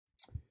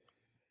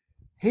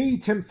Hey,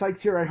 Tim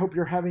Sykes here. I hope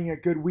you're having a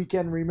good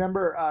weekend.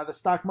 Remember, the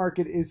stock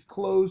market is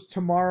closed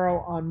tomorrow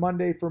on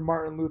Monday for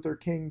Martin Luther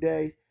King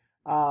Day.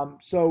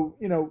 So,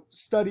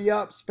 study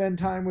up, spend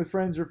time with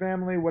friends or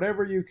family,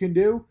 whatever you can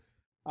do.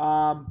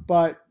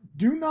 But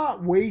do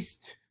not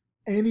waste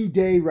any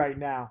day right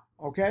now,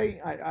 okay?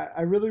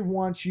 I really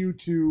want you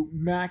to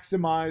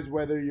maximize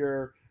whether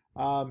you're,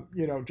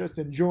 just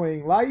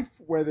enjoying life,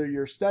 whether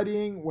you're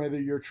studying, whether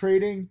you're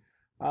trading.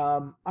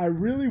 I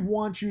really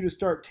want you to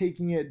start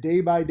taking it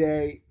day by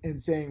day and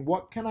saying,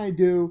 what can I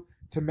do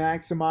to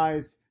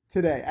maximize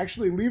today?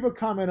 Actually, leave a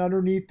comment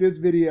underneath this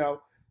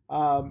video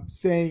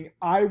saying,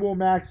 I will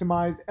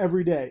maximize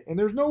every day. And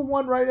there's no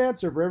one right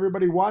answer for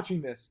everybody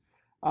watching this.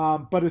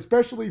 But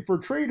especially for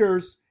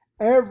traders,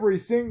 every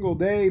single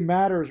day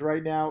matters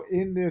right now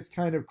in this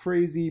kind of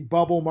crazy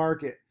bubble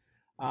market.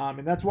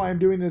 And that's why I'm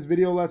doing this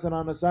video lesson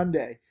on a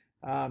Sunday.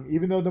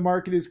 Even though the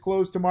market is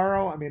closed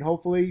tomorrow, I mean,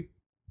 hopefully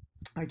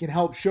I can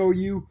help show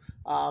you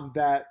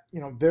that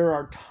there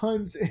are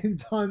tons and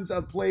tons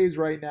of plays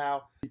right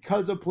now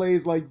because of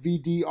plays like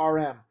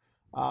VDRM,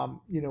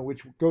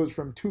 which goes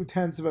from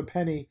 0.2 of a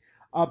penny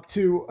up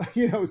to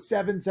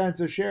 7 cents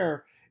a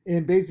share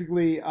in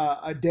basically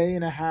a day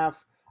and a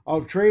half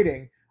of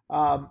trading.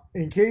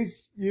 In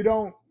case you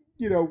don't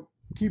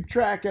keep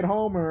track at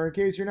home, or in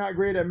case you're not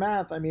great at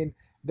math, I mean,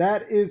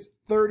 that is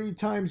 30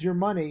 times your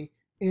money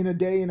in a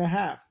day and a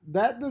half.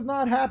 That does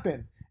not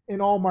happen in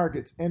all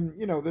markets. And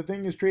the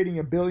thing is trading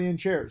 1 billion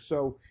shares,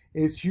 so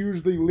it's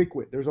hugely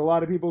liquid. There's a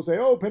lot of people say,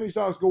 oh, penny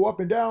stocks go up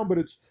and down, but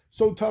it's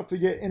so tough to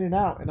get in and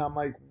out. And I'm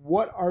like,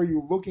 what are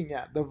you looking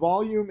at? The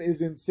volume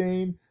is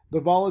insane. The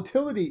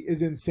volatility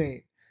is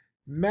insane.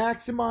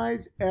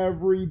 Maximize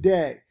every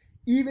day.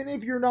 Even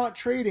if you're not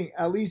trading,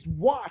 at least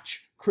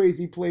watch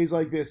crazy plays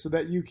like this so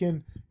that you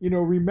can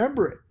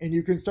remember it, and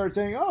you can start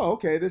saying, oh,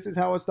 okay, this is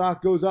how a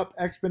stock goes up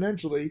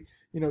exponentially.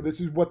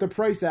 This is what the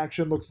price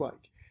action looks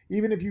like.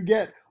 Even if you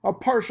get a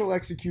partial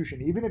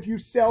execution, even if you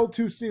sell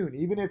too soon,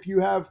 even if you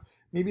have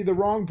maybe the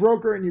wrong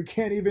broker and you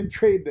can't even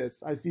trade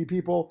this. I see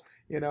people,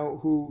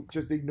 who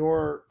just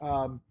ignore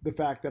the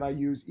fact that I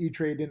use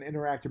E-Trade and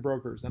Interactive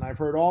Brokers. And I've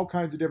heard all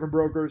kinds of different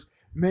brokers,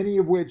 many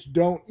of which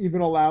don't even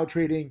allow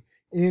trading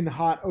in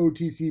hot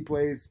OTC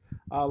plays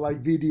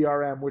like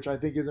VDRM, which I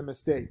think is a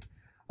mistake.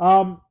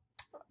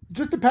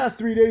 Just the past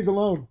 3 days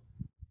alone,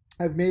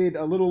 I've made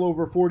a little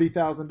over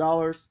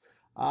 $40,000.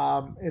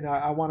 And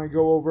I want to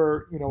go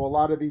over, a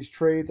lot of these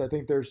trades. I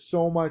think there's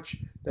so much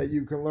that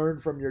you can learn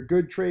from your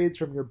good trades,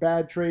 from your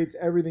bad trades,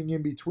 everything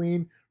in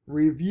between.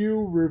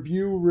 Review,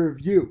 review,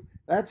 review.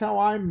 That's how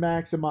I'm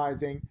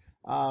maximizing.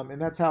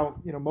 And that's how,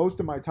 most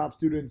of my top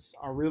students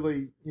are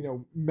really,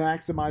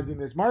 maximizing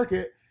this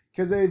market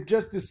because they've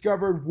just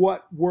discovered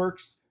what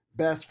works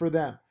best for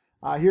them.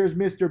 Here's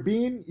Mr.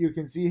 Bean. You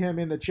can see him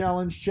in the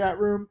challenge chat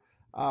room.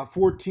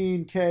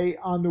 14K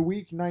on the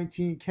week,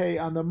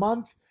 19K on the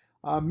month.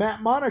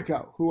 Matt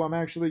Monaco, who I'm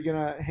actually going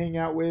to hang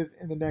out with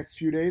in the next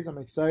few days. I'm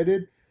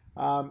excited.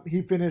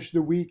 He finished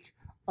the week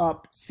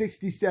up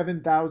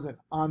 67,000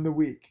 on the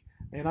week.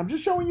 And I'm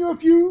just showing you a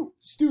few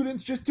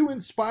students just to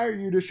inspire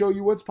you, to show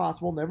you what's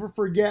possible. Never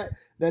forget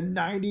that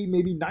 90,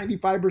 maybe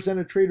 95%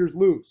 of traders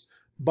lose.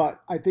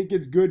 But I think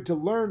it's good to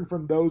learn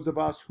from those of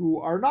us who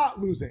are not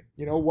losing.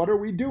 What are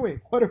we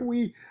doing? What are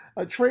we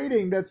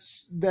trading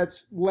that's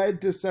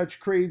led to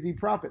such crazy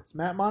profits?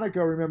 Matt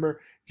Monaco,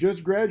 remember,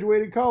 just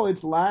graduated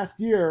college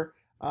last year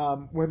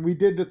when we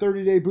did the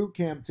 30-day boot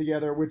camp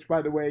together, which,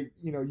 by the way,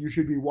 you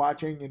should be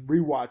watching and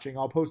rewatching.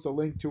 I'll post a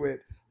link to it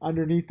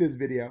underneath this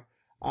video.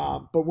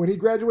 But when he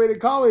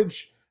graduated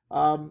college,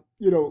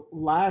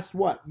 last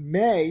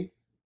May,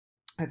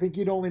 I think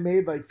he'd only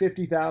made like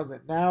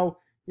 50,000. Now,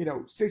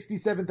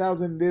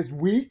 67,000 this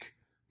week.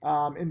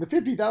 And the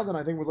 50,000,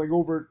 I think, was like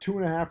over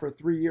 2.5 or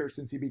 3 years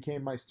since he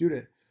became my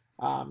student.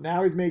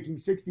 Now he's making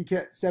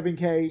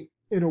 67K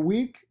in a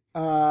week.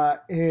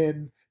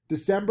 In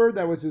December,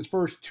 that was his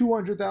first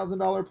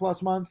 $200,000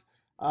 plus month.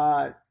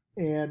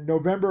 And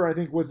November, I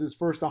think, was his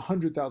first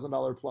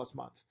 $100,000 plus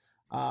month.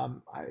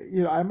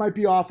 I might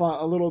be off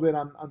a little bit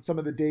on some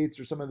of the dates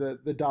or some of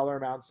the dollar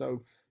amounts.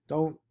 So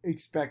don't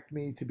expect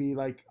me to be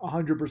like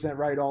 100%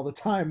 right all the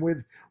time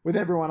with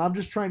everyone. I'm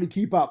just trying to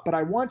keep up. But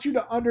I want you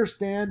to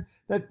understand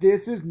that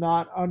this is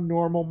not a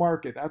normal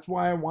market. That's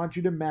why I want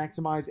you to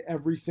maximize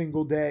every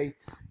single day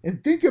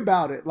and think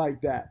about it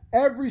like that.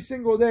 Every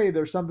single day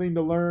there's something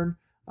to learn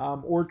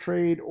or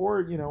trade,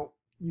 or,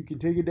 you can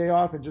take a day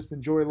off and just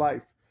enjoy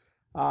life.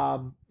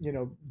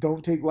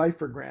 Don't take life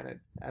for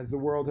granted, as the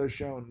world has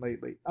shown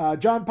lately.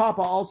 John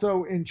Papa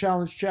also in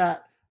challenge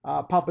chat.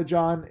 Papa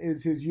John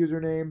is his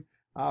username.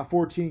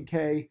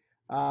 14K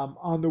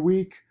on the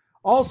week.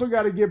 Also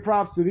got to give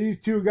props to these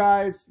two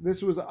guys.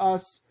 This was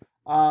us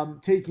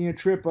taking a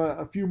trip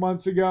a few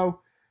months ago.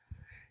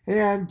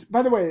 And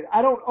by the way,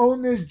 I don't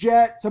own this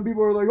jet. Some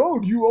people are like, oh,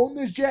 do you own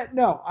this jet?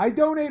 No, I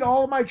donate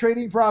all of my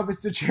trading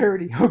profits to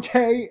charity,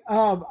 okay?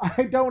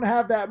 I don't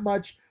have that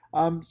much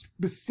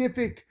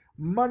specific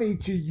money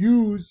to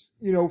use,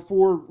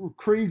 for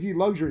crazy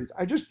luxuries.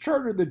 I just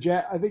chartered the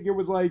jet. I think it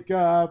was like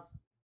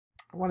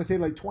I want to say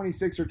like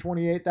 26 or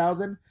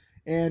 28,000.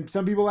 And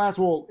some people ask,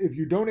 well, if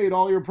you donate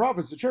all your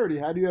profits to charity,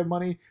 how do you have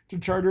money to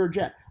charter a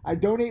jet? I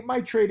donate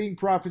my trading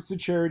profits to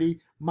charity.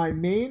 My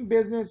main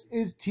business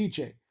is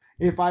teaching.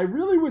 If I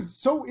really was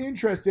so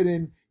interested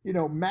in,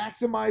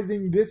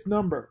 maximizing this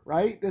number,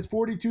 right? That's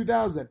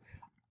 42,000.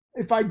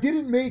 If I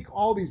didn't make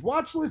all these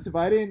watch lists, if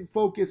I didn't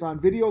focus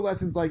on video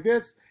lessons like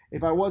this,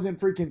 if I wasn't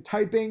freaking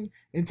typing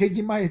and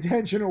taking my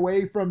attention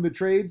away from the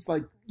trades,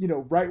 like,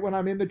 right when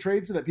I'm in the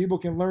trade so that people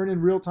can learn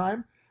in real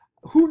time,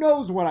 who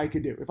knows what I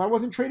could do if I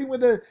wasn't trading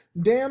with a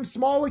damn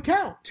small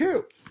account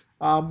too.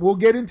 We'll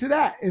get into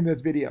that in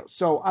this video.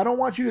 So I don't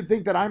want you to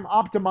think that I'm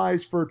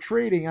optimized for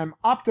trading. I'm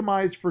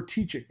optimized for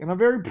teaching, and I'm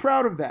very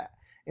proud of that.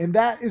 And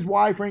that is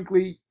why,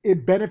 frankly,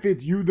 it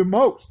benefits you the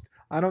most.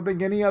 I don't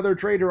think any other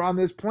trader on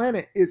this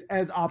planet is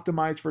as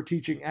optimized for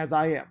teaching as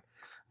I am.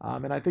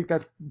 And I think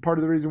that's part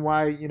of the reason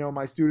why,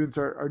 my students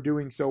are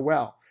doing so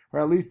well, or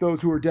at least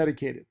those who are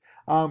dedicated.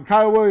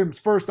 Kyle Williams,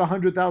 first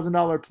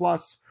 $100,000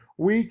 plus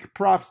week.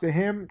 Props to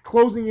him.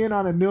 Closing in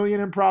on $1 million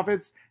in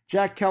profits.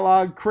 Jack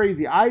Kellogg,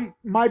 crazy.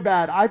 My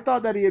bad. I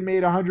thought that he had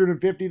made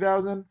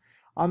 $150,000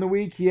 on the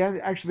week. He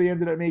actually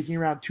ended up making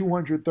around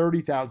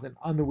 $230,000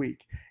 on the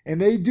week.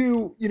 And they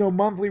do,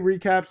 monthly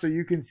recaps so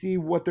you can see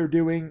what they're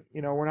doing.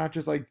 We're not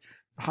just like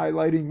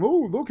highlighting,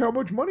 oh, look how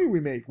much money we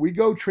make. We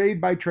go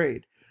trade by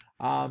trade.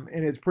 And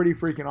it's pretty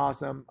freaking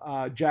awesome.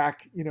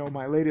 Jack,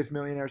 my latest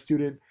millionaire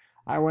student,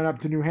 I went up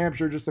to New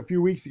Hampshire just a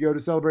few weeks ago to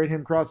celebrate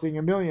him crossing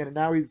 $1 million. And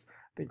now he's,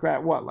 I think,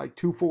 at what, like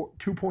 2.4,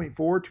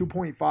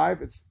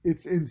 2.5?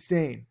 It's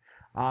insane.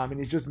 And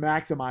he's just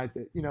maximized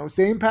it.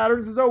 Same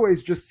patterns as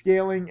always, just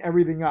scaling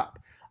everything up.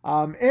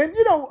 And,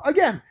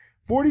 again,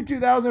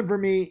 42,000 for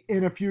me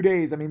in a few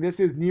days. I mean, this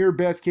is near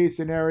best case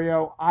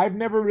scenario. I've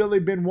never really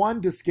been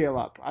one to scale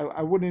up.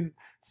 I wouldn't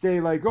say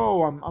like,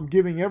 oh, I'm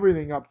giving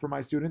everything up for my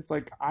students.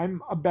 Like,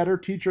 I'm a better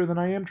teacher than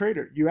I am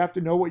trader. You have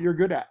to know what you're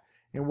good at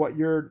and what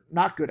you're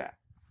not good at.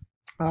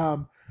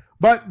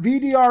 But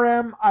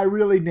VDRM, I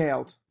really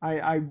nailed.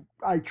 I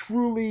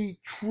truly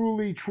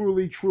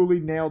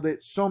nailed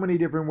it so many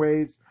different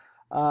ways.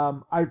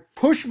 I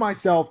pushed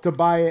myself to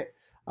buy it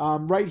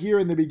right here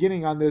in the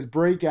beginning on this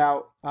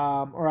breakout,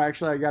 or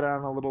actually I got it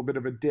on a little bit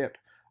of a dip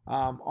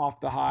off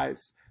the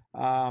highs.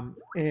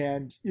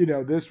 And,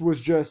 this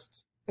was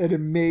just an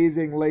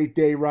amazing late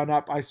day run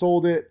up. I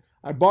sold it.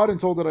 I bought and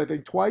sold it, I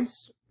think,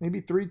 twice, maybe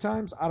 3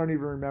 times. I don't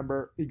even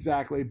remember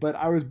exactly, but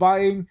I was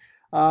buying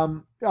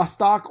a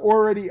stock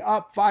already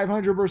up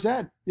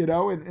 500%,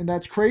 and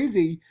that's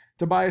crazy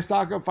to buy a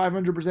stock up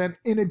 500%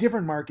 in a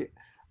different market.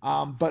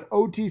 But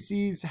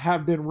OTCs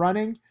have been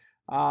running,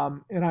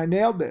 and I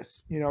nailed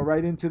this,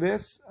 right into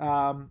this.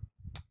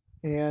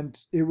 And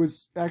it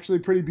was actually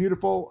pretty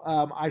beautiful.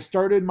 I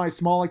started my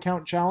small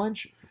account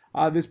challenge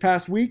this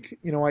past week.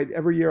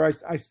 Every year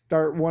I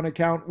start one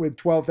account with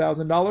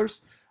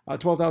 $12,000,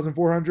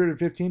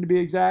 12,415 to be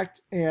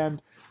exact.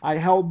 And I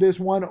held this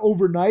one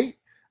overnight.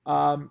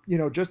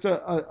 Just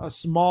a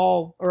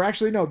small, or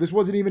actually, no, this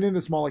wasn't even in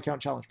the small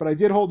account challenge, but I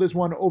did hold this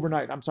one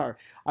overnight. I'm sorry.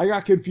 I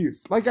got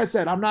confused. Like I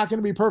said, I'm not going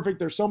to be perfect.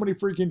 There's so many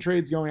freaking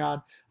trades going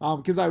on.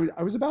 Because I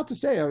was about to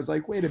say, I was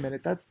like, wait a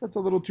minute, that's a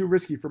little too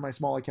risky for my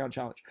small account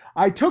challenge.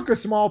 I took a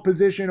small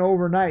position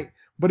overnight,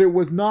 but it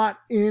was not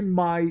in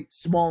my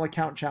small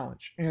account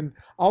challenge. And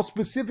I'll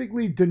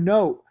specifically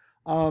denote,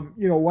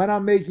 when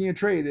I'm making a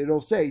trade,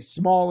 it'll say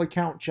small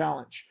account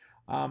challenge.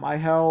 I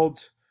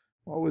held,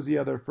 what was the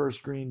other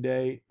first green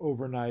day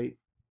overnight?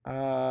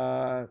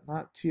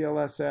 Not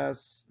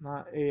TLSS,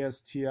 not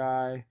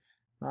ASTI,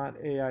 not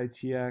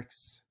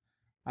AITX.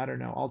 I don't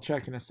know. I'll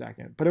check in a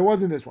second. But it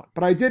wasn't this one.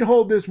 But I did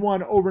hold this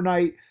one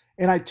overnight,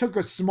 and I took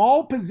a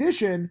small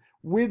position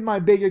with my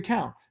big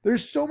account.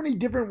 There's so many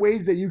different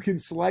ways that you can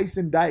slice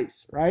and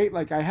dice, right?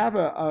 Like, I have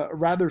a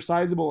rather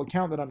sizable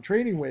account that I'm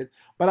trading with,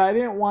 but I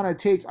didn't want to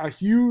take a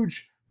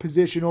huge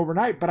position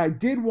overnight, but I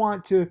did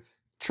want to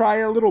try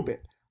a little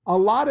bit. A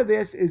lot of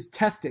this is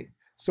testing.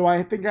 So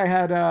I think I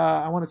had,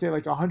 I want to say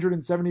like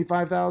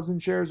 175,000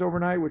 shares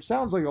overnight, which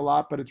sounds like a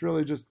lot, but it's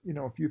really just,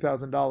 a few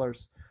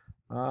 $1,000s.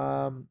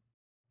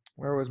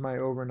 Where was my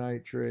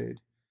overnight trade?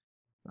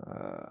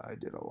 I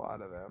did a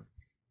lot of them.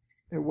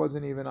 It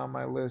wasn't even on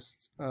my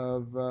list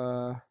of,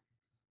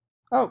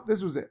 oh,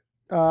 this was it.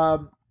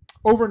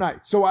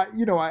 Overnight. So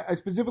I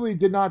specifically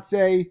did not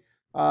say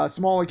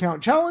small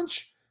account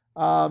challenge.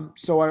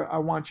 So I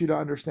want you to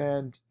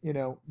understand,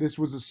 this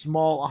was a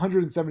small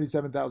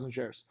 177,000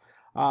 shares.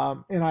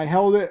 And I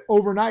held it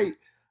overnight.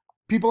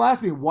 People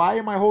ask me, why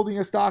am I holding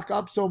a stock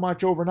up so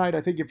much overnight?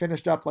 I think it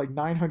finished up like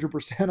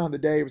 900% on the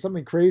day. It was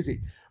something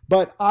crazy,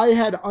 but I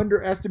had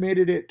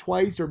underestimated it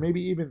twice or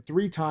maybe even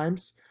 3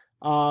 times.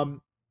 And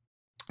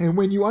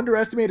when you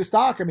underestimate a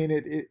stock, I mean,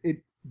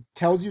 it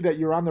tells you that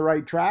you're on the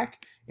right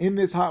track in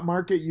this hot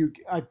market.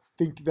 I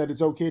think that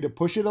it's okay to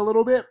push it a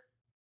little bit.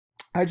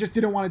 I just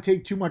didn't want to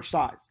take too much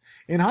size.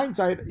 In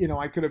hindsight,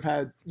 I could have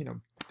had,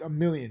 1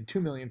 million, 2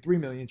 million, 3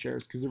 million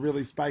shares because it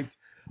really spiked.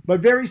 But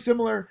very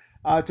similar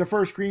to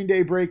first green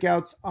day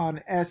breakouts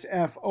on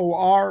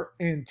SFOR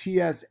and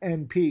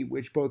TSNP,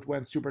 which both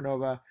went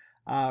supernova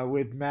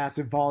with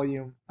massive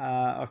volume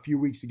a few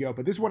weeks ago.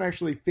 But this one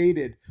actually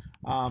faded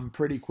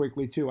pretty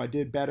quickly too. I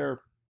did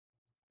better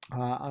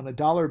on a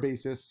dollar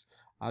basis,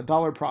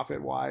 dollar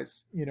profit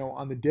wise,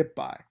 on the dip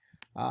buy.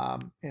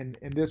 And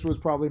this was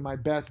probably my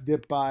best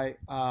dip buy,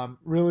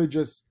 really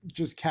just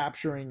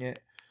capturing it,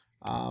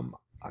 on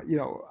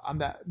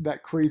that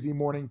crazy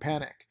morning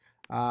panic.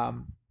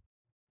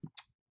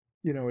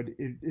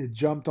 It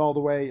jumped all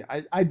the way.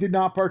 I did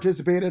not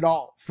participate at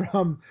all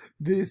from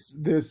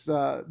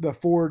the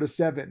 4 to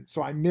 7.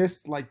 So I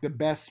missed like the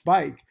best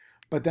spike,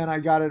 but then I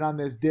got it on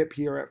this dip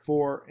here at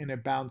 4 and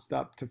it bounced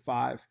up to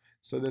 5.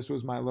 So this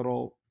was my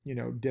little,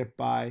 dip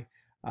buy.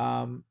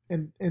 And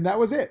that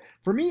was it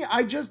for me.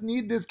 I just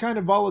need this kind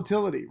of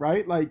volatility,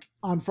 right? Like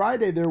on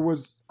Friday,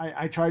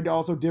 I tried to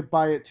also dip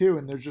buy it too,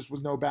 and there just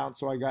was no bounce.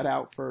 So I got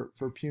out for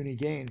puny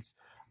gains.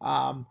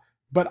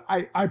 But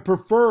I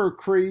prefer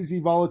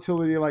crazy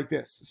volatility like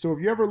this. So if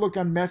you ever look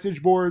on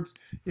message boards,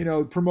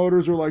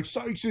 promoters are like,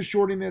 Sykes is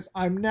shorting this.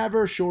 I'm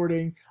never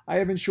shorting. I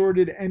haven't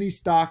shorted any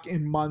stock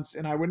in months,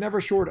 and I would never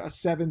short a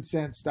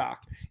 7-cent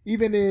stock.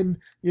 Even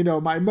in,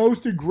 my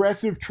most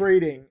aggressive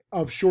trading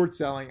of short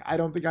selling, I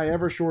don't think I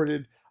ever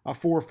shorted a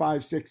 4,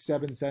 5, 6,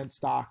 7-cent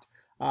stock.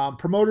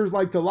 Promoters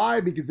like to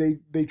lie because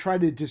they try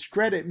to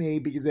discredit me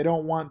because they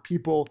don't want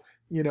people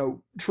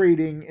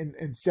trading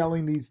and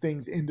selling these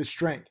things into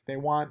strength. They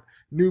want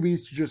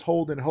newbies to just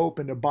hold and hope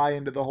and to buy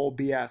into the whole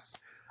BS.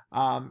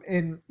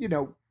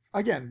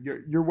 Again,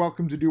 you're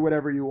welcome to do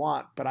whatever you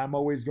want, but I'm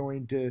always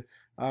going to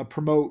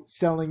promote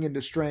selling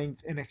into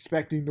strength and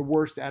expecting the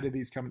worst out of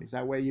these companies.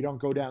 That way you don't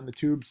go down the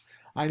tubes.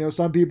 I know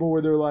some people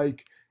where they're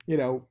like,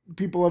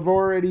 people have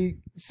already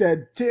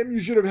said, Tim, you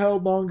should have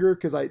held longer,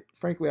 because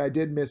frankly, I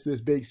did miss this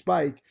big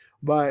spike,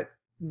 but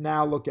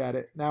now look at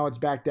it. Now it's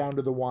back down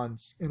to the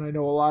 1s. And I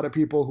know a lot of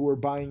people who were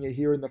buying it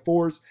here in the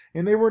 4s,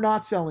 and they were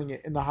not selling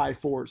it in the high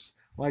 4s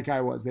like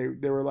I was. They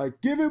were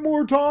like, give it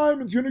more time.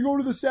 It's going to go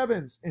to the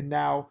 7s. And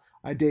now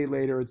a day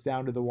later, it's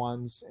down to the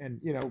 1s. And,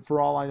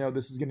 for all I know,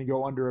 this is going to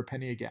go under a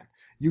penny again.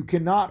 You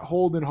cannot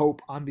hold and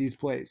hope on these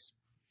plays.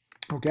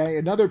 Okay.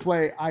 Another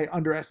play I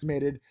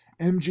underestimated,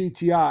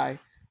 MGTI.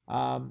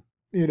 Where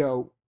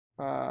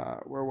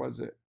was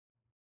it?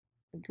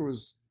 I think it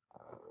was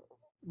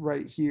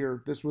right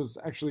here. This was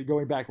actually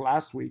going back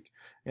last week,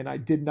 and I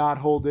did not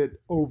hold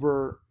it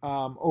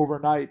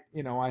overnight.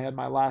 I had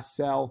my last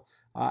sell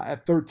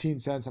at 13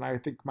 cents, and I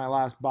think my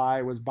last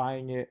buy was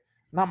buying it,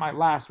 not my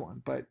last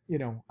one, but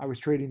I was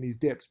trading these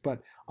dips.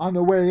 But on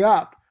the way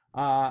up,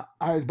 I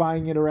was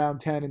buying it around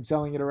 10 and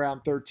selling it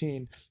around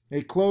 13.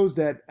 It closed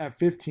at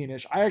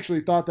 15-ish. I actually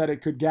thought that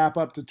it could gap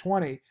up to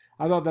 20.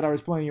 I thought that I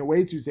was playing it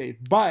way too safe,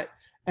 but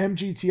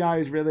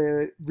MGTI is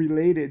really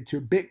related to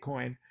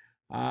Bitcoin.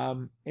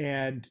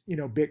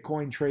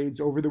 Bitcoin trades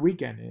over the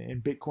weekend,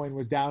 and Bitcoin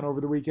was down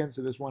over the weekend.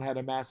 So this one had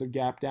a massive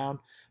gap down,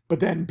 but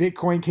then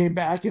Bitcoin came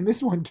back and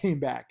this one came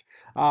back.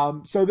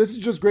 So this is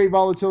just great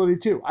volatility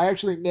too. I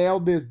actually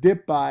nailed this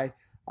dip buy.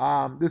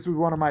 This was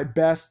one of my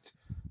best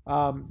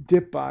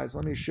dip buys.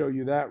 Let me show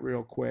you that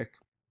real quick.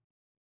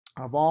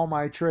 Of all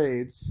my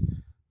trades,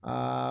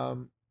 where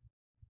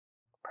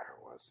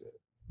was it?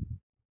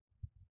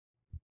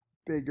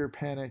 Bigger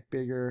panic,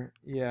 bigger.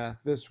 Yeah,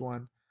 this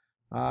one.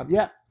 I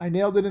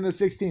nailed it in the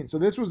 16. So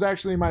this was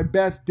actually my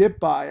best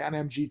dip buy on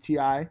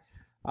MGTI.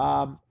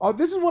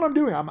 This is what I'm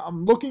doing.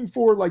 I'm looking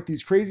for like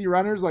these crazy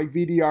runners like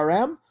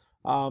VDRM,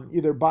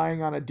 either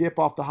buying on a dip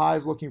off the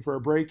highs looking for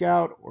a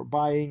breakout, or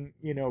buying,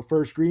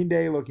 first green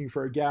day looking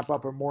for a gap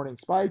up or morning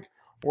spike,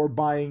 or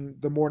buying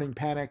the morning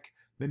panic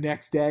the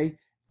next day.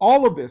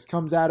 All of this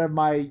comes out of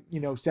my,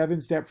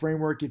 7-step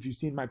framework. If you've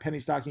seen my penny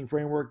stocking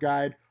framework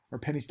guide or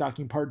penny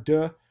stocking part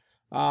 2,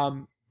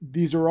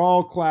 these are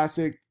all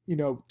classic,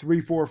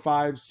 3, 4,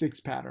 5, 6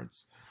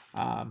 patterns.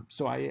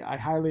 So I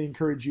highly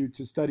encourage you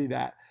to study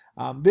that.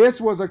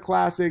 This was a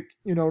classic,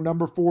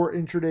 number 4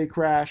 intraday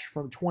crash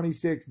from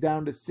 26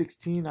 down to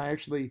 16. I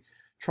actually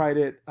tried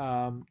it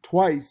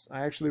twice.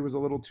 I actually was a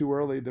little too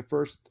early. The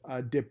first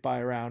dip buy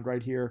around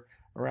right here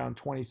around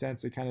 20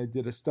 cents, it kind of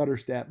did a stutter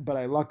step, but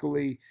I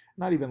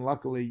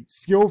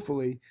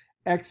skillfully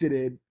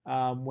exited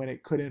when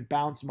it couldn't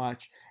bounce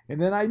much.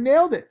 And then I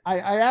nailed it.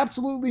 I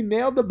absolutely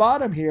nailed the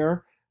bottom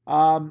here.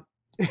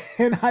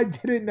 And I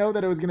didn't know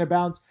that it was going to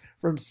bounce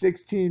from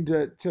 16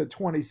 to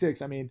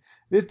 26. I mean,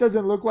 this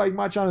doesn't look like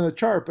much on the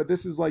chart, but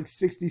this is like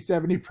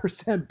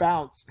 60-70%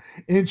 bounce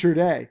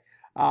intraday.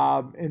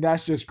 And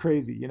that's just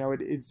crazy.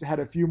 It's had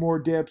a few more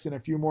dips and a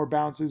few more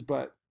bounces,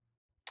 but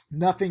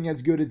nothing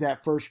as good as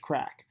that first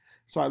crack.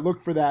 So I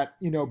look for that,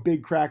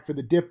 big crack for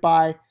the dip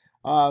buy.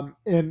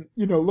 And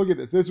look at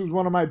this. This was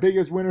one of my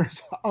biggest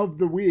winners of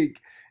the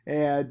week.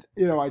 And,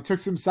 I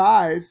took some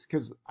size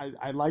because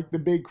I like the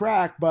big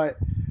crack, but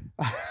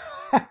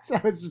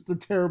that was just a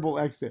terrible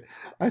exit.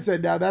 I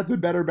said, now that's a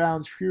better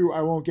bounce. Phew,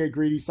 I won't get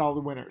greedy,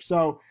 solid winner.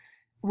 So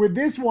with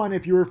this one,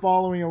 if you were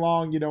following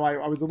along,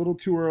 I was a little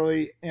too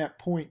early at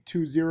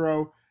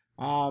 0.20.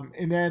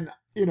 And then,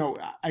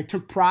 I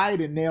took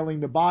pride in nailing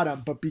the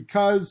bottom, but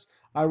because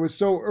I was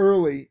so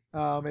early,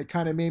 it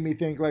kind of made me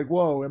think like,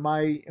 whoa, am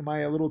I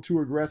a little too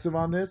aggressive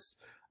on this?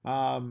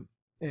 Um,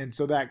 and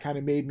so that kind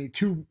of made me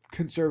too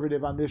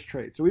conservative on this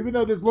trade. So even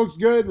though this looks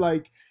good,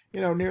 like,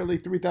 nearly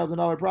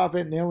 $3,000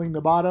 profit, nailing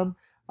the bottom,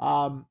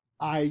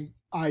 I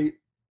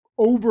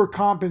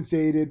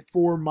overcompensated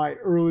for my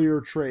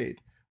earlier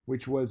trade,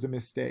 which was a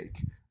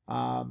mistake.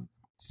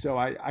 So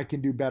I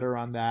can do better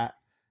on that.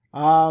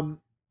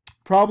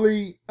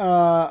 Probably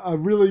a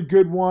really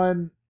good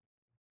one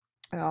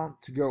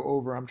to go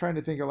over. I'm trying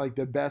to think of like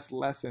the best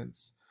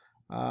lessons.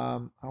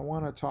 I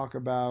want to talk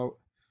about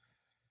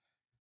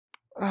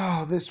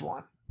this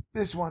one.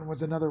 This one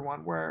was another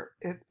one where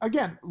it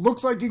again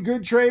looks like a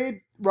good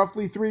trade,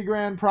 roughly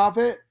 $3,000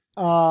 profit.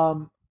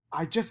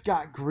 I just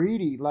got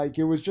greedy. Like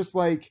it was just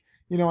like,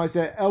 I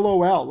said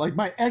LOL. Like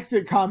my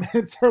exit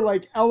comments are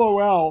like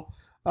LOL.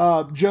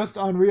 Just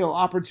unreal.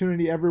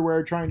 Opportunity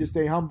everywhere, trying to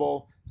stay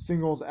humble.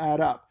 Singles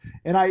add up.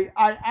 And I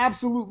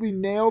absolutely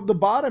nailed the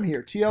bottom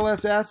here.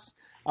 TLSS.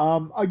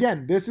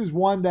 Again, this is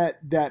one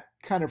that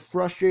kind of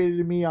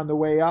frustrated me on the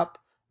way up.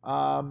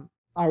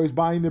 I was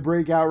buying the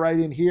breakout right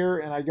in here,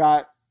 and I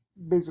got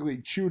basically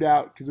chewed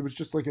out because it was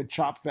just like a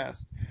chop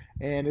fest.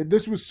 And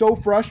this was so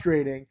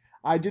frustrating.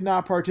 I did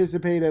not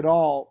participate at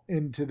all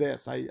into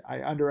this. I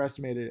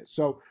underestimated it.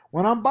 So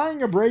when I'm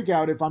buying a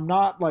breakout, if I'm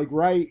not like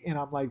right and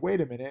I'm like,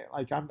 wait a minute,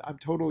 like I'm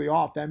totally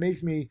off, that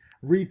makes me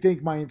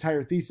rethink my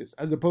entire thesis,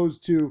 as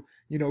opposed to,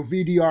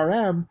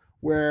 VDRM,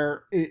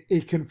 where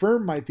it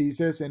confirmed my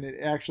thesis and it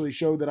actually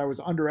showed that I was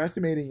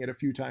underestimating it a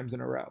few times in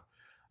a row.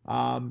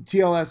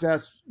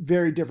 TLSS,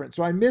 very different.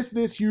 So I missed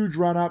this huge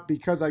run up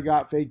because I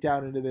got faked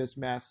out into this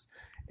mess.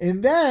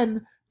 And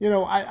then,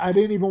 I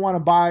didn't even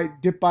want to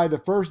dip by the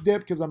first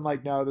dip because I'm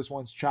like, no, this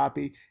one's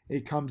choppy.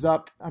 It comes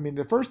up. I mean,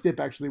 the first dip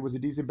actually was a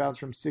decent bounce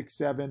from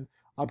 6-7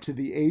 up to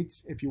the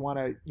 8s if you want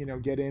to,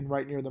 get in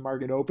right near the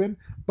market open.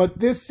 But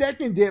this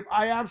second dip,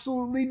 I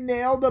absolutely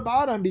nailed the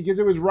bottom because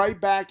it was right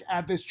back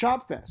at this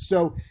chop fest.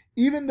 So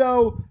even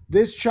though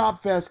this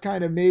chop fest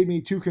kind of made me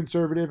too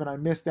conservative and I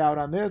missed out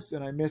on this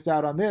and I missed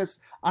out on this,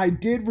 I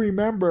did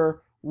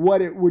remember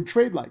what it would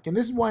trade like. And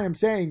this is why I'm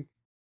saying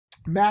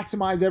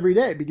maximize every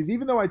day, because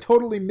even though I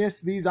totally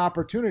missed these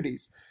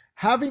opportunities,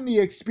 having the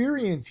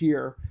experience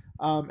here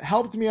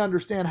helped me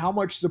understand how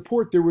much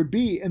support there would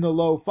be in the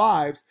low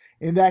 5s,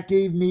 and that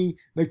gave me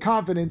the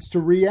confidence to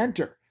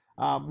re-enter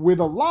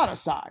with a lot of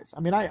size. I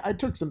mean, I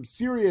took some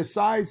serious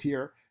size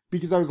here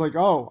because I was like,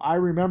 oh, I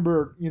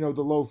remember, the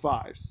low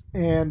 5s.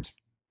 And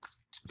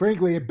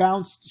frankly, it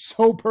bounced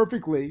so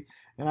perfectly,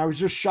 and I was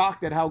just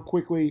shocked at how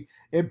quickly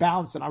it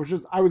bounced. And I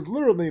was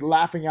literally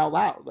laughing out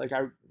loud. Like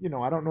I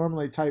don't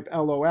normally type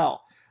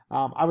LOL.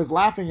 I was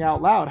laughing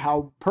out loud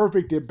how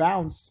perfect it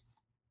bounced.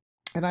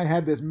 And I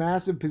had this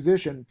massive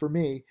position for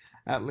me,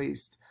 at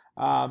least.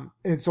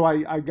 And so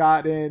I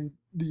got in,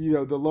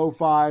 the low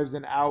 5s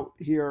and out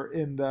here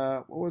in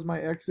what was my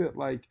exit?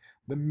 Like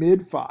the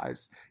mid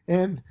 5s.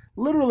 And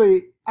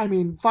literally,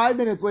 5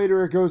 minutes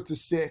later, it goes to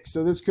 6.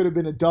 So this could have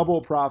been a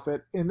double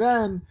profit. And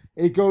then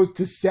it goes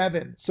to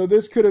 7. So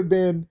this could have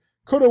been,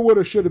 coulda,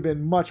 woulda, should have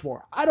been much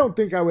more. I don't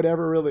think I would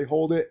ever really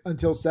hold it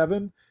until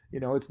 7.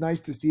 It's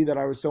nice to see that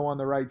I was so on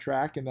the right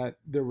track and that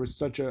there was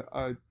such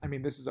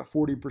this is a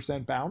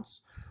 40%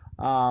 bounce.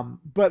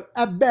 But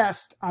at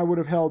best, I would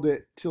have held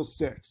it till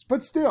 6.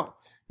 But still,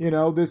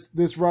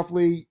 this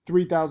roughly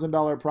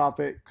 $3,000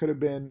 profit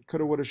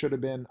coulda, woulda, shoulda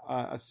been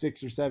a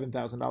 $6,000 or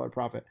 $7,000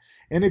 profit.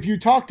 And if you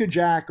talk to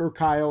Jack or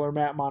Kyle or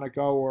Matt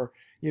Monaco or,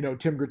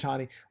 Tim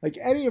Grattani, like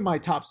any of my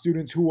top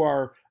students who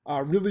are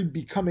really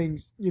becoming,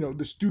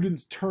 the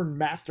students turned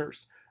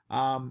masters,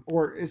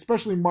 or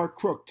especially Mark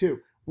Crook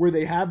too, where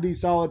they have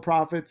these solid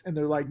profits and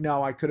they're like,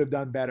 no, I could have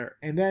done better.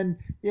 And then,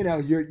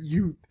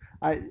 even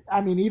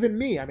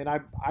me,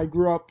 I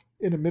grew up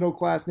in a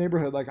middle-class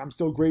neighborhood. Like I'm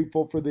still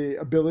grateful for the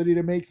ability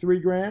to make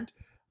 $3,000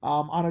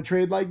 on a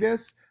trade like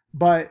this.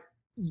 But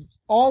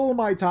all of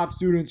my top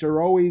students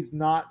are always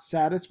not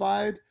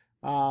satisfied,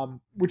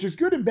 which is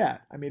good and bad.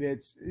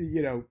 It's,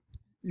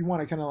 you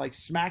want to kind of like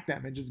smack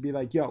them and just be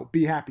like, yo,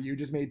 be happy. You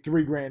just made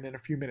 $3,000 in a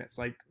few minutes.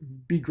 Like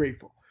be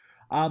grateful.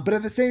 But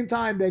at the same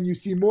time, then you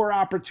see more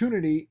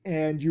opportunity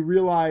and you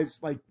realize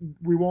like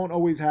we won't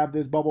always have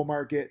this bubble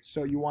market.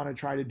 So you want to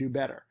try to do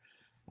better.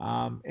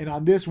 And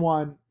on this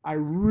one, I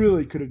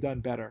really could have done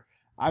better.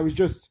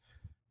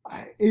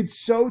 It's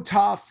so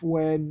tough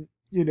when,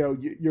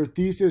 your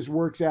thesis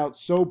works out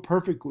so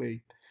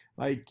perfectly.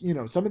 Like,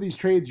 some of these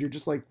trades, you're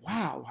just like,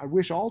 wow, I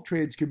wish all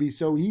trades could be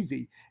so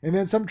easy. And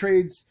then some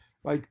trades,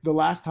 like the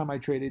last time I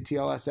traded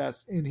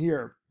TLSS in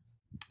here,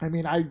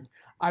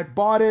 I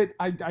bought it.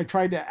 I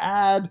tried to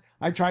add.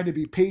 I tried to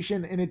be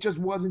patient, and it just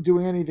wasn't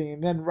doing anything.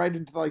 And then right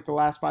into like the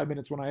last 5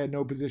 minutes when I had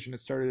no position, it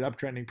started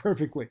uptrending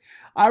perfectly.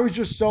 I was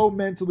just so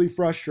mentally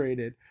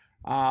frustrated.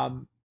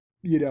 Some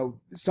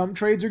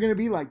trades are going to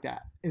be like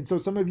that. And so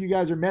some of you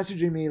guys are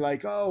messaging me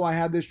like, oh, I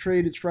had this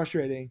trade. It's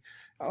frustrating.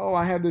 Oh,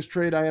 I had this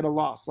trade. I had a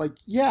loss. Like,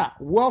 yeah,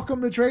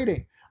 welcome to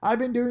trading. I've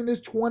been doing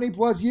this 20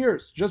 plus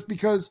years. Just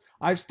because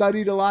I've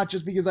studied a lot,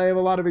 just because I have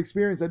a lot of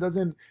experience, that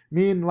doesn't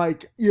mean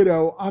like,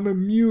 I'm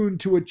immune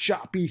to a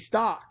choppy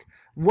stock.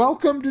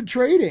 Welcome to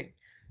trading.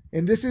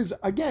 And this is,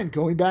 again,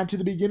 going back to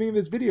the beginning of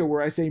this video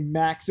where I say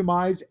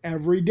maximize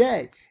every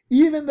day.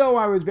 Even though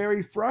I was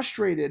very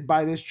frustrated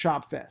by this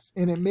chop fest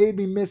and it made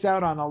me miss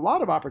out on a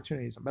lot of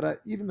opportunities, but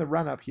even the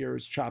run up here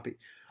is choppy.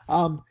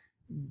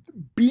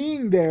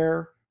 Being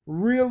there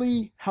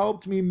really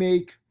helped me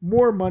make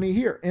more money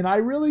here. And I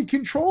really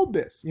controlled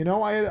this. I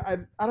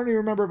don't even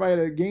remember if I had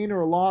a gain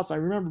or a loss. I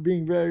remember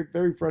being very,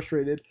 very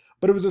frustrated,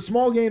 but it was a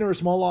small gain or a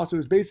small loss. It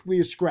was basically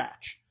a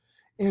scratch.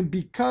 And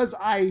because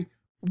I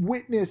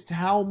witnessed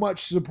how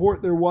much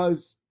support there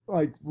was,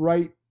 like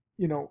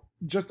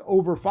just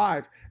over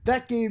 5,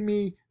 that gave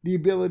me the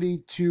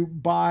ability to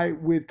buy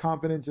with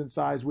confidence and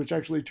size, which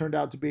actually turned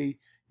out to be,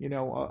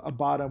 a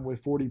bottom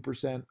with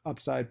 40%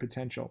 upside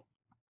potential.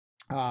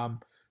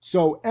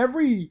 So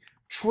every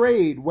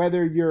trade,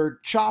 whether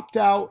you're chopped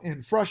out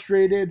and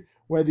frustrated,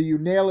 whether you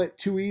nail it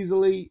too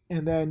easily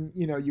and then,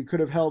 you could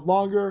have held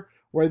longer,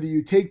 whether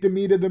you take the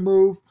meat of the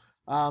move,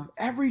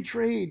 every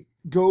trade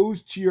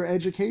goes to your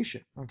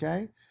education,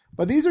 okay?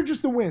 But these are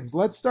just the wins.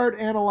 Let's start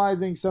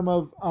analyzing some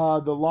of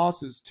the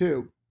losses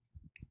too.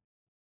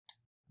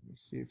 Let me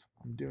see if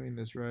I'm doing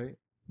this right.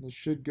 This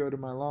should go to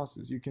my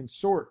losses. You can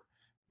sort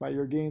by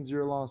your gains,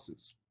 your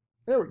losses.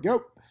 There we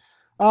go.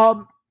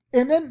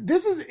 And then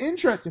this is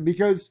interesting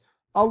because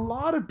a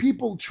lot of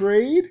people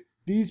trade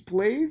these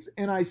plays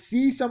and I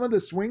see some of the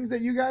swings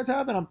that you guys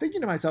have and I'm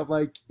thinking to myself,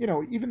 like,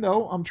 even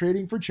though I'm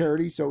trading for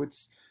charity, so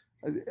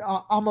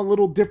I'm a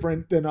little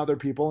different than other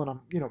people and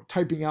I'm,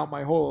 typing out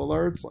my whole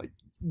alerts. Like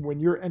when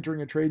you're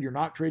entering a trade, you're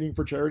not trading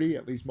for charity,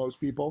 at least most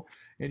people,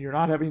 and you're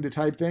not having to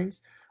type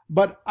things.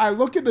 But I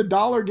look at the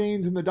dollar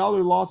gains and the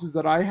dollar losses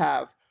that I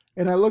have,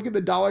 and I look at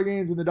the dollar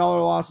gains and the dollar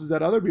losses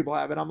that other people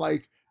have, and I'm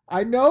like,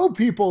 I know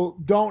people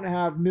don't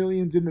have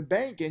millions in the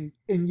bank, and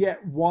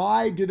yet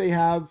why do they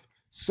have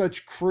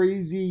such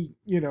crazy,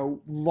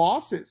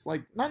 losses?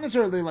 Like not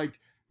necessarily like,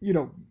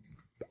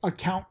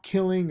 account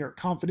killing or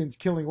confidence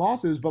killing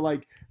losses, but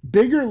like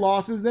bigger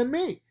losses than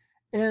me.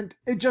 And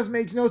it just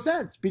makes no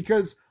sense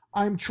because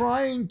I'm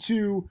trying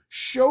to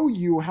show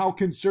you how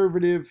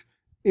conservative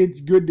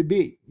it's good to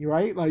be,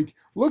 right? Like,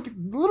 look,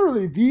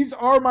 literally, these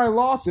are my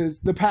losses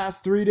the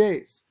past 3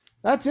 days.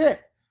 That's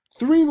it.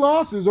 3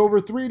 losses over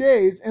 3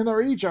 days, and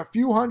they're each a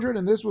few hundred,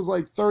 and this was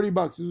like $30.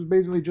 This was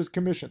basically just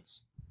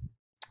commissions.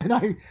 And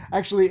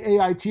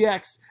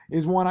AITX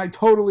is one I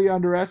totally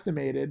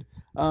underestimated.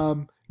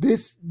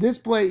 This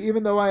play,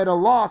 even though I had a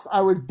loss,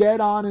 I was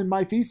dead on in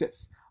my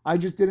thesis. I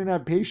just didn't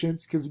have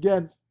patience because,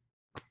 again,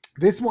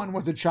 this one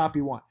was a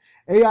choppy one.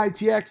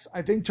 AITX,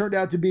 I think, turned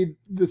out to be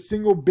the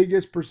single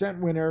biggest percent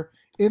winner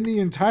in the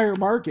entire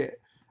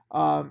market.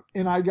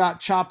 And I got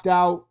chopped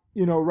out,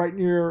 right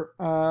near,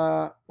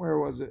 where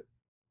was it?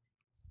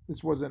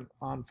 This wasn't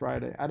on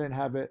Friday. I didn't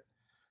have it.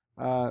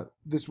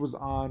 This was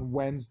on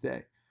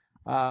Wednesday.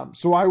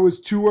 So I was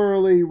too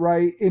early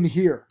right in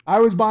here. I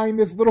was buying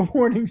this little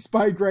morning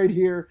spike right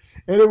here,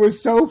 and it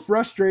was so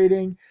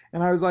frustrating.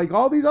 And I was like,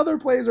 all these other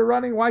plays are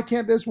running. Why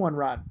can't this one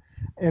run?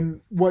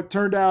 And what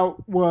turned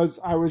out was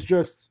I was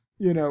just,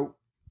 2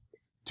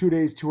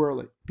 days too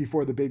early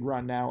before the big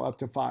run now up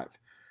to 5.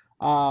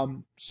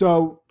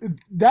 So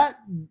that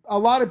a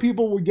lot of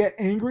people would get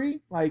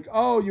angry, like,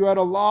 oh, you had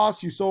a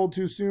loss, you sold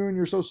too soon,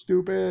 you're so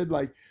stupid.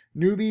 Like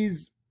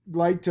newbies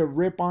like to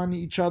rip on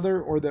each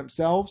other or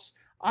themselves.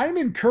 I'm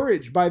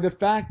encouraged by the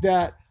fact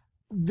that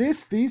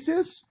this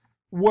thesis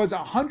was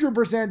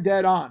 100%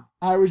 dead on.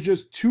 I was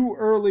just too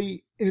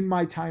early in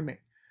my timing.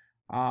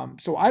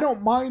 So I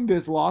don't mind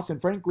this loss. And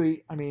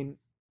frankly,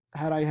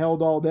 had I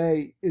held all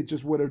day, it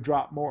just would have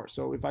dropped more.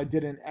 So if I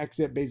didn't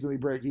exit, basically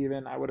break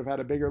even, I would have had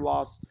a bigger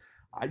loss.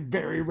 I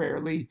very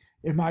rarely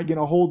am I going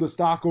to hold a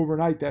stock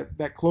overnight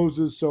that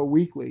closes so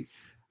weakly.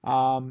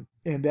 And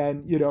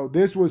then,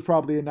 this was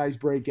probably a nice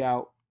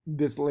breakout,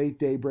 this late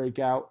day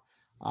breakout.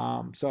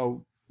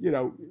 So,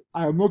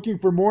 I'm looking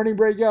for morning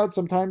breakouts.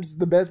 Sometimes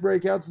the best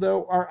breakouts,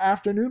 though, are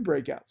afternoon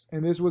breakouts.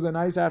 And this was a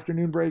nice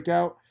afternoon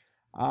breakout.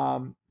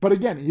 But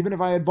again, even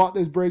if I had bought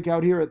this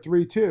breakout here at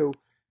 3.2,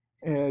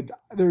 and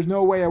there's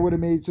no way I would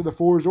have made it to the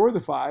 4s or the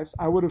 5s.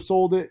 I would have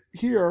sold it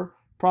here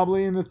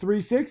probably in the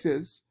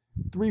 3.6s,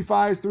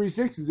 3.5s,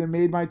 3.6s, and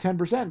made my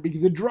 10%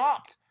 because it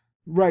dropped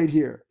right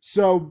here.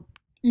 So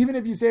even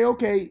if you say,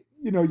 okay,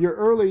 you're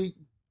early,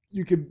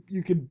 you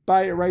could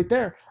buy it right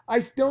there. I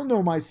still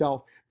know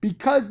myself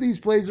because these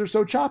plays are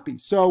so choppy.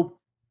 So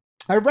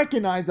I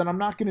recognize that I'm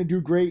not going to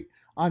do great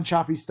on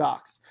choppy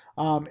stocks.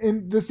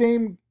 And the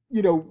same,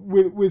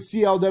 with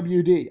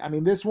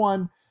CLWD. This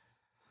one,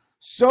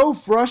 so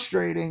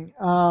frustrating.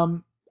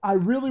 I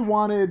really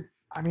wanted,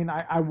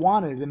 I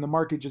wanted, and the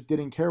market just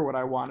didn't care what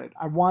I wanted.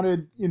 I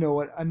wanted,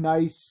 a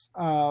nice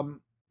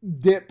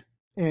dip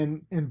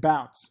and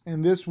bounce.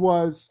 And this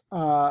was,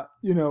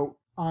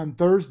 on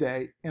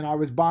Thursday, and I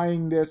was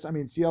buying this.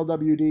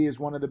 CLWD is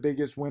one of the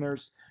biggest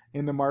winners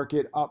in the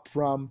market, up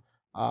from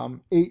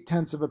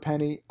 0.8 of a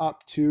penny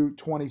up to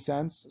 20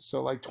 cents.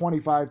 So like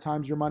 25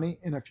 times your money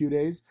in a few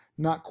days.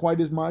 Not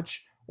quite as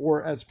much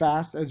or as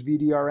fast as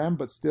VDRM,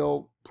 but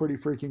still pretty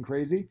freaking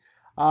crazy.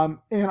 And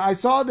I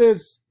saw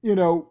this,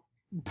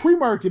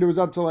 pre-market, it was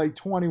up to like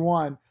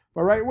 21.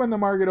 But right when the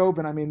market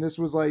opened, I mean, this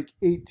was like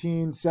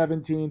 18,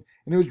 17,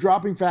 and it was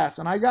dropping fast.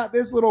 And I got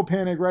this little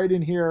panic right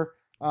in here.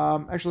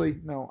 Actually,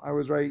 no, I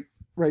was right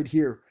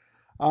here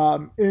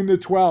in the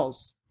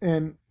 12s.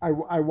 And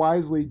I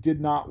wisely did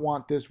not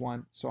want this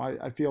one. So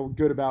I feel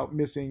good about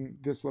missing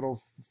this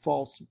little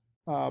false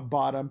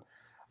bottom.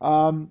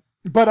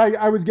 But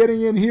I was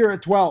getting in here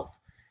at 12.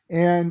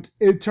 And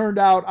it turned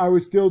out I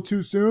was still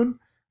too soon.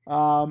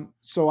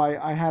 So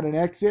I had an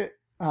exit.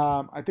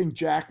 I think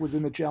Jack was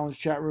in the challenge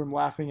chat room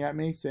laughing at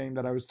me, saying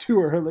that I was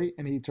too early,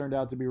 and he turned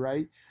out to be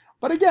right.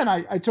 But again,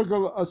 I took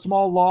a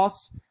small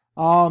loss.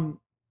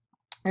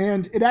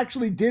 And it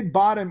actually did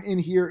bottom in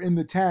here in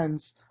the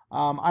 10s.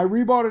 I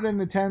rebought it in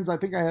the 10s. I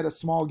think I had a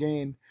small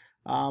gain,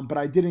 but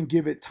I didn't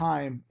give it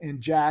time.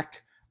 And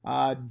Jack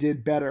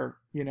did better.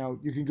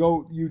 You can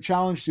go, you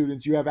challenge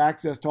students, you have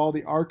access to all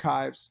the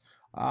archives.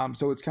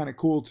 So it's kind of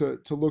cool to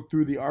look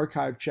through the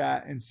archive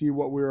chat and see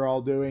what we were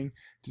all doing,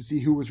 to see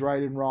who was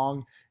right and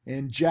wrong.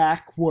 And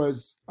Jack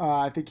was,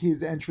 I think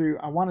his entry,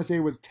 I want to say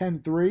was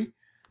 10-3.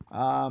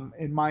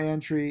 In my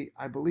entry,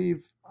 I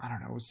believe, I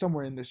don't know, it was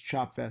somewhere in this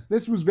chop fest.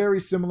 This was very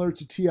similar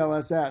to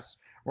TLSS,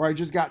 where I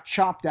just got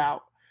chopped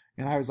out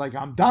and I was like,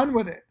 I'm done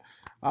with it.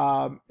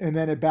 And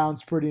then it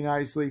bounced pretty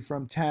nicely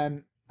from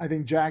 10. I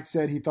think Jack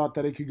said he thought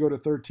that it could go to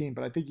 13,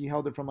 but I think he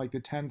held it from like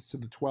the 10s to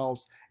the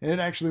 12s, and it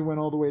actually went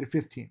all the way to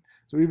 15.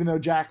 So even though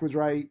Jack was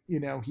right,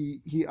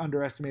 he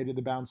underestimated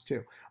the bounce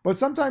too. But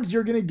sometimes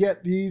you're going to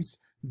get these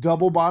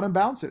double bottom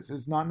bounces.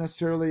 It's not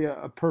necessarily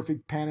a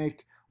perfect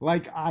panic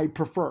like I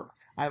prefer.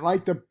 I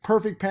like the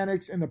perfect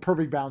panics and the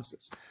perfect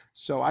bounces.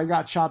 So I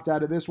got chopped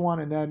out of this one.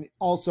 And then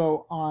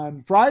also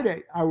on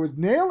Friday, I was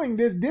nailing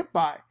this dip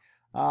buy.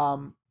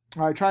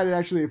 I tried it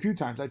actually a few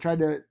times. I tried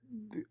to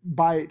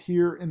buy it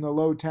here in the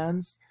low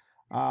 10s,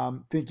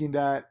 thinking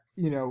that,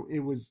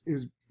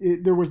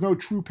 there was no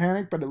true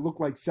panic, but it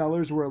looked like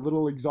sellers were a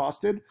little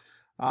exhausted,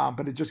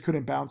 but it just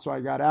couldn't bounce. So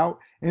I got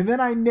out. And then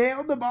I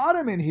nailed the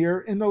bottom in here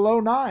in the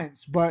low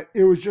 9s, but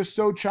it was just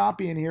so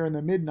choppy in here in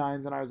the mid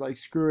 9s. And I was like,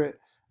 screw it.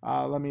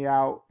 Let me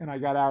out. And I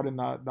got out in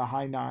the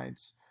high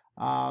 9s.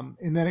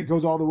 And then it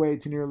goes all the way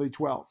to nearly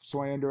 12.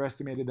 So I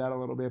underestimated that a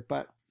little bit.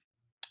 But,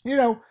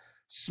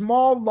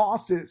 small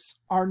losses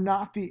are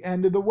not the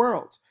end of the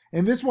world.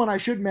 And this one I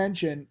should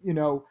mention,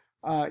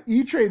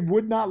 E-Trade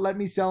would not let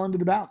me sell into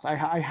the bounce.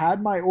 I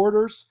had my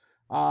orders.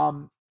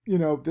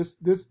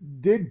 This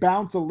did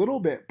bounce a little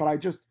bit, but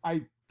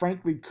I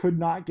frankly could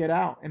not get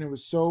out. And it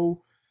was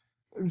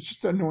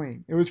just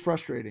annoying. It was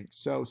frustrating.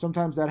 So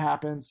sometimes that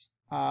happens.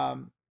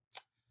 And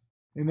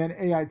then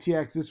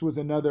AITX, this was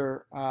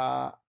another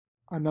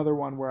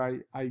one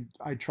where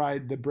I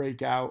tried the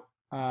breakout.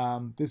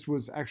 This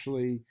was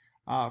actually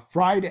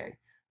Friday.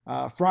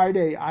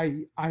 Friday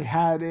I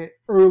had it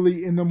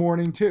early in the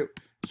morning too.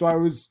 So I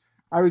was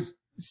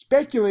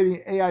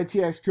speculating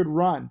AITX could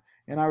run,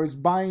 and I was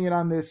buying it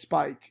on this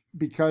spike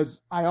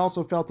because I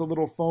also felt a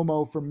little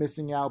FOMO from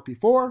missing out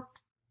before.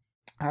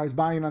 I was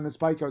buying it on the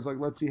spike. I was like,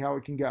 let's see how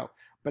it can go.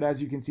 But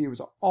as you can see, it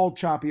was all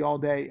choppy all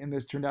day, and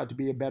this turned out to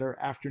be a better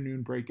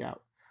afternoon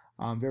breakout.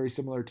 Very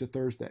similar to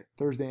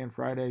Thursday and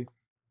Friday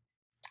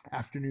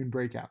afternoon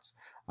breakouts.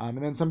 And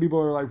then some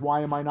people are like,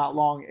 why am I not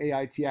long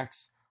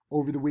AITX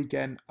over the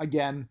weekend?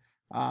 Again,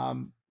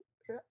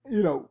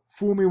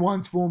 fool me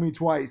once, fool me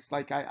twice.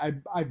 Like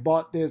I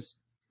bought this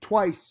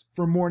twice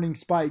for morning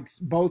spikes.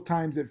 Both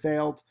times it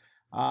failed.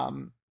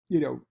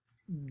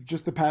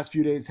 Just the past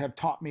few days have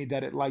taught me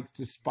that it likes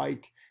to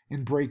spike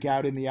and break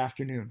out in the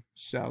afternoon.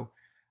 So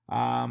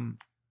I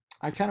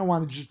kind of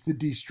wanted just to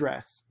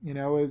de-stress,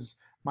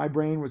 my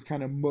brain was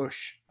kind of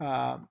mush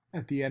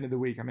at the end of the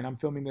week. I mean, I'm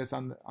filming this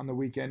on the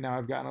weekend now.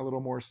 I've gotten a little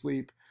more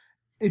sleep.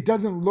 It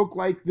doesn't look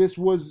like this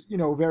was,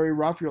 very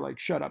rough. You're like,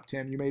 shut up,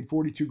 Tim. You made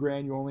 42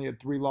 grand. You only had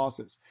 3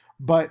 losses.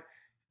 But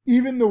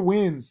even the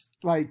wins,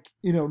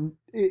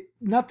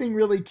 nothing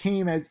really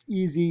came as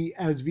easy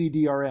as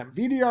VDRM.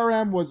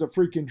 VDRM was a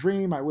freaking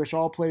dream. I wish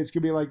all plays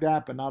could be like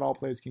that, but not all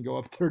plays can go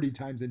up 30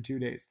 times in 2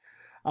 days.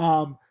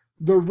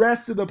 The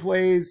rest of the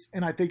plays,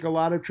 and I think a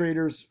lot of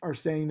traders are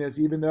saying this,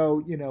 even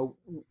though,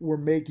 we're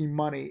making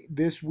money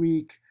this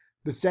week,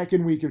 the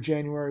second week of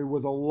January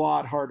was a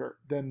lot harder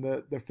than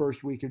the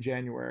first week of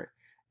January,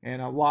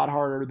 and a lot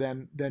harder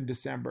than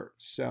December.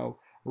 So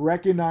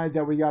recognize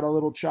that we got a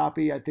little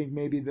choppy. I think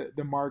maybe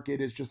the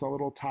market is just a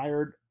little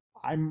tired.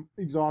 I'm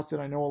exhausted.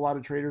 I know a lot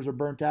of traders are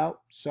burnt out.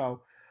 So,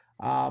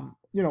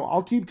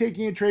 I'll keep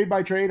taking it trade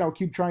by trade. I'll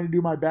keep trying to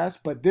do my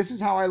best, but this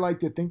is how I like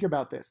to think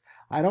about this.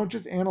 I don't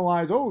just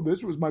analyze, oh,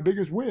 this was my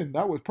biggest win.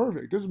 That was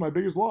perfect. This is my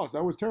biggest loss.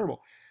 That was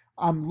terrible.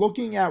 I'm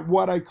looking at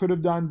what I could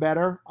have done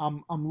better.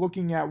 I'm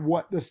looking at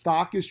what the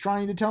stock is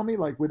trying to tell me,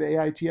 like with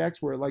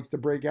AITX, where it likes to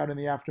break out in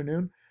the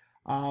afternoon.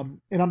 And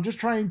I'm just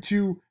trying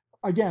to,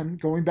 again,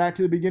 going back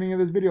to the beginning of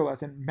this video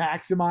lesson,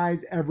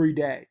 maximize every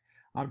day.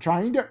 I'm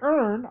trying to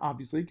earn,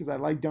 obviously, because I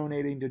like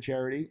donating to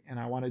charity and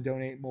I want to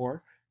donate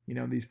more.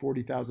 These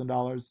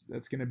 $40,000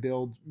 that's going to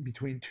build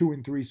between 2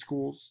 and 3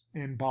 schools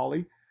in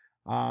Bali.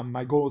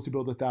 My goal is to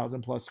build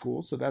 1,000+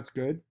 schools, so that's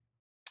good.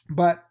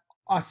 But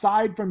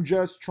aside from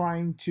just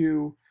trying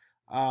to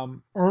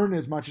earn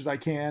as much as I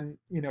can,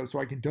 so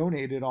I can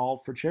donate it all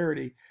for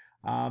charity,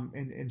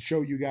 and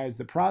show you guys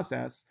the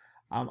process,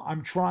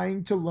 I'm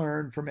trying to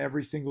learn from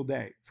every single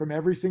day, from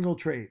every single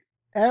trade.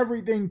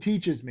 Everything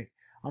teaches me.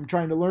 I'm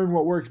trying to learn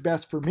what works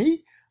best for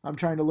me. I'm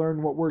trying to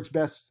learn what works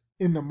best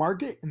in the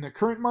market, in the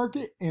current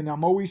market, and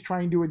I'm always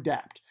trying to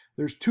adapt.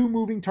 There's 2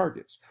 moving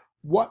targets.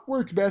 What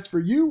works best for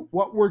you?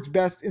 What works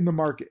best in the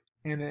market?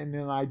 And in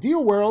an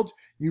ideal world,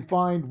 you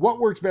find what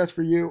works best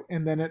for you,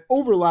 and then it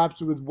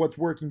overlaps with what's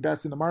working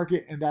best in the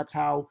market, and that's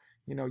how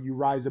you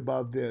rise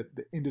above the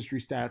industry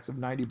stats of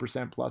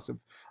 90% plus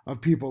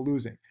of people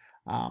losing.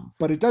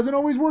 But it doesn't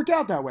always work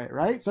out that way,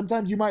 right?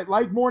 Sometimes you might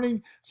like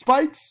morning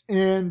spikes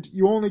and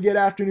you only get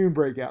afternoon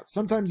breakouts.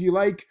 Sometimes you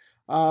like,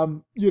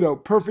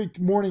 perfect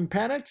morning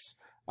panics,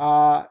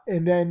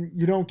 and then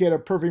you don't get a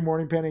perfect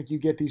morning panic. You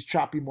get these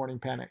choppy morning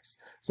panics.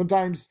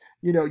 Sometimes,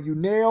 you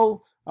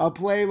nail a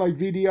play like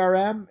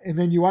VDRM and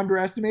then you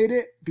underestimate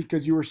it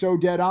because you were so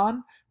dead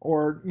on,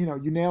 or,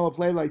 you nail a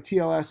play like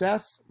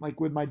TLSS, like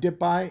with my dip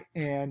buy,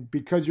 and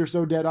because you're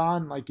so dead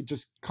on, like it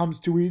just comes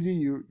too easy,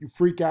 you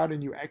freak out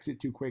and you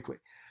exit too quickly.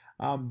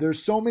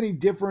 There's so many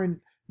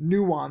different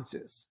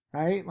nuances,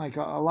 right? Like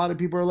a lot of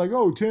people are like,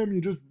 oh, Tim,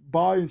 you just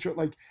buy and show.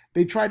 Like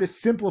they try to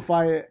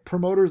simplify it.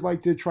 Promoters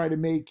like to try to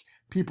make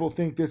people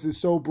think this is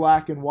so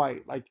black and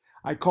white. Like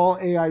I call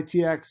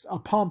AITX a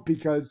pump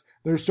because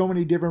there's so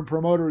many different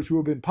promoters who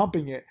have been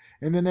pumping it.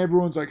 And then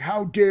everyone's like,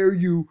 how dare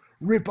you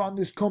rip on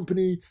this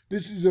company?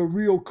 This is a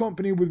real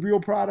company with real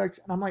products.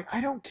 And I'm like,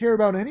 I don't care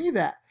about any of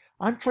that.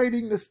 I'm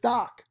trading the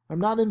stock. I'm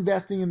not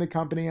investing in the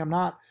company. I'm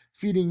not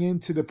feeding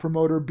into the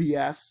promoter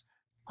BS.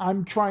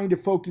 I'm trying to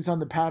focus on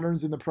the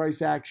patterns and the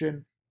price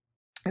action.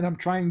 And I'm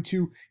trying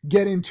to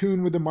get in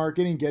tune with the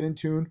market and get in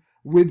tune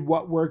with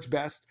what works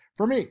best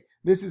for me.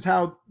 This is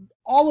how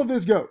all of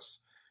this goes.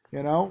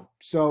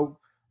 So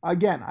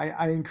again,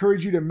 I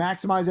encourage you to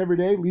maximize every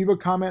day. Leave a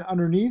comment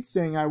underneath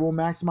saying I will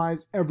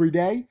maximize every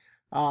day.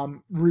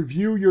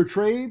 Review your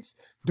trades.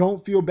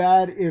 Don't feel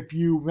bad if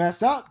you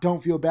mess up.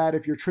 Don't feel bad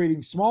if you're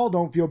trading small.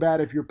 Don't feel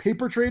bad if you're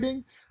paper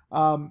trading.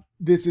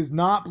 This is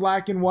not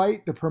black and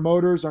white. The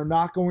promoters are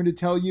not going to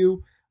tell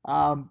you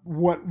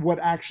what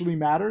actually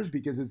matters,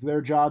 because it's their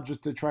job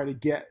just to try to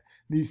get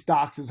these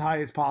stocks as high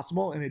as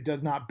possible, and it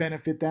does not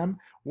benefit them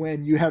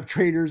when you have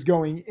traders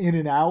going in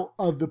and out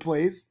of the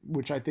plays,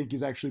 which I think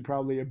is actually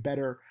probably a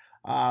better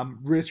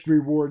risk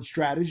reward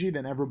strategy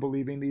than ever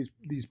believing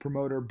these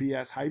promoter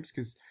BS hypes.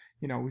 Because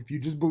if you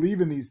just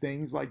believe in these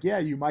things, like, yeah,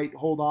 you might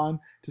hold on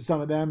to some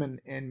of them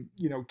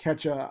and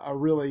catch a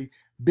really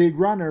big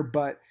runner,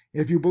 but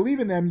if you believe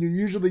in them, you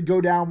usually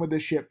go down with the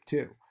ship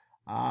too.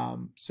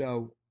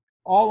 So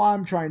all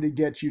I'm trying to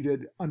get you to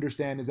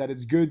understand is that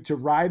it's good to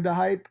ride the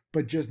hype,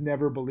 but just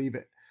never believe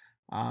it.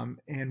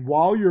 And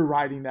while you're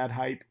riding that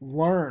hype,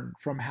 learn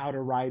from how to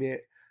ride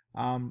it,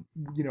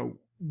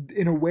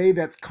 in a way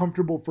that's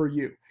comfortable for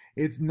you.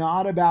 It's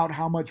not about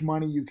how much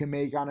money you can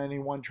make on any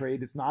one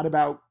trade. It's not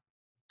about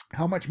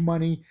how much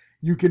money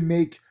you can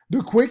make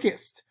the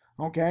quickest,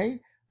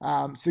 okay?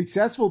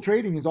 Successful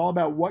trading is all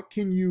about what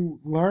can you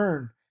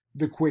learn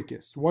the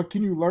quickest? What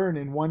can you learn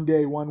in 1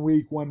 day, 1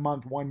 week, 1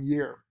 month, 1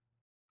 year?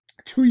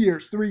 2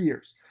 years, 3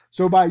 years.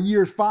 So by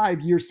year 5,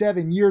 year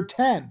 7, year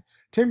 10,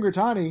 Tim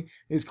Grattani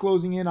is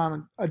closing in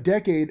on a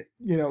decade,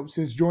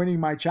 since joining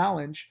my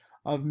challenge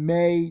of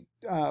May,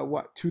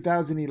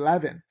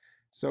 2011.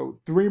 So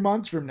 3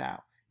 months from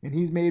now, and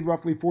he's made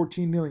roughly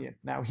 14 million.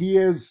 Now he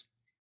is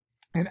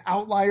an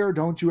outlier.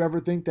 Don't you ever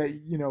think that,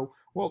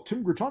 well,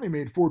 Tim Grattani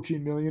made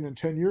 14 million in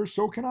 10 years,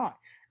 so can I.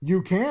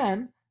 You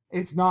can.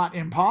 It's not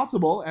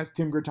impossible, as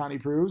Tim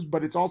Grattani proves,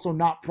 but it's also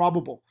not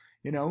probable.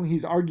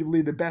 He's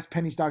arguably the best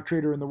penny stock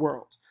trader in the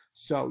world.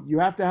 So you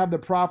have to have the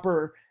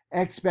proper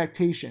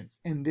expectations.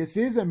 And this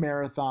is a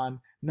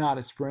marathon, not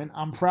a sprint.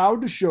 I'm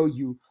proud to show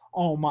you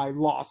all my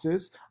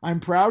losses.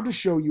 I'm proud to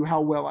show you how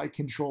well I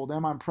control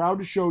them. I'm proud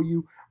to show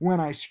you when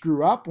I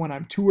screw up, when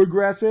I'm too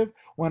aggressive,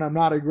 when I'm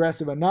not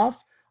aggressive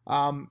enough.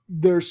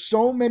 There's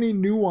so many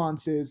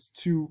nuances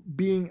to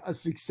being a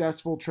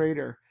successful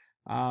trader.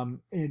 And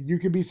you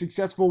can be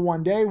successful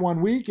 1 day, 1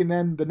 week, and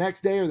then the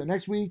next day or the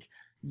next week,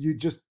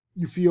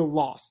 you feel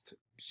lost.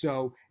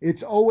 So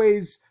it's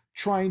always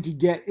trying to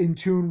get in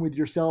tune with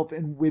yourself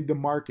and with the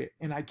market.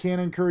 And I can't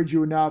encourage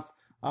you enough,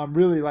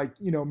 really, like,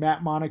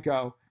 Matt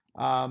Monaco,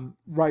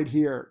 right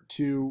here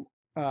to,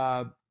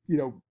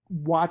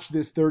 watch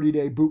this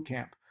 30-day boot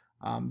camp.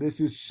 This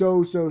is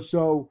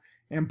so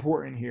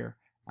important here.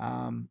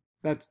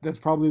 That's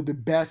probably the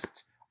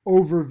best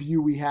overview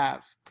we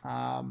have.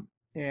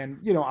 And,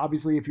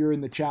 obviously if you're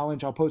in the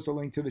challenge, I'll post a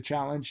link to the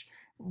challenge.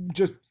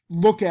 Just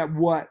look at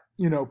what,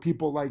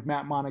 people like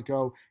Matt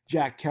Monaco,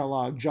 Jack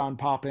Kellogg, John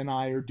Papa, and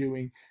I are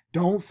doing.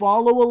 Don't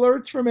follow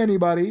alerts from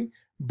anybody,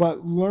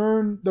 but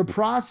learn the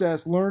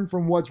process, learn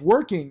from what's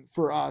working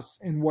for us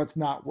and what's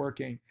not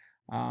working.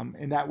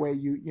 And that way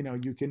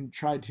you can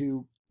try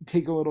to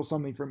take a little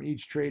something from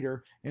each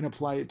trader and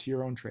apply it to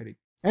your own trading.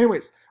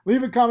 Anyways,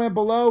 leave a comment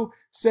below.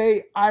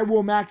 Say, I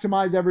will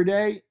maximize every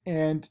day,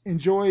 and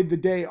enjoy the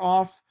day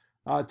off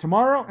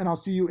tomorrow. And I'll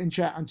see you in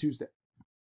chat on Tuesday.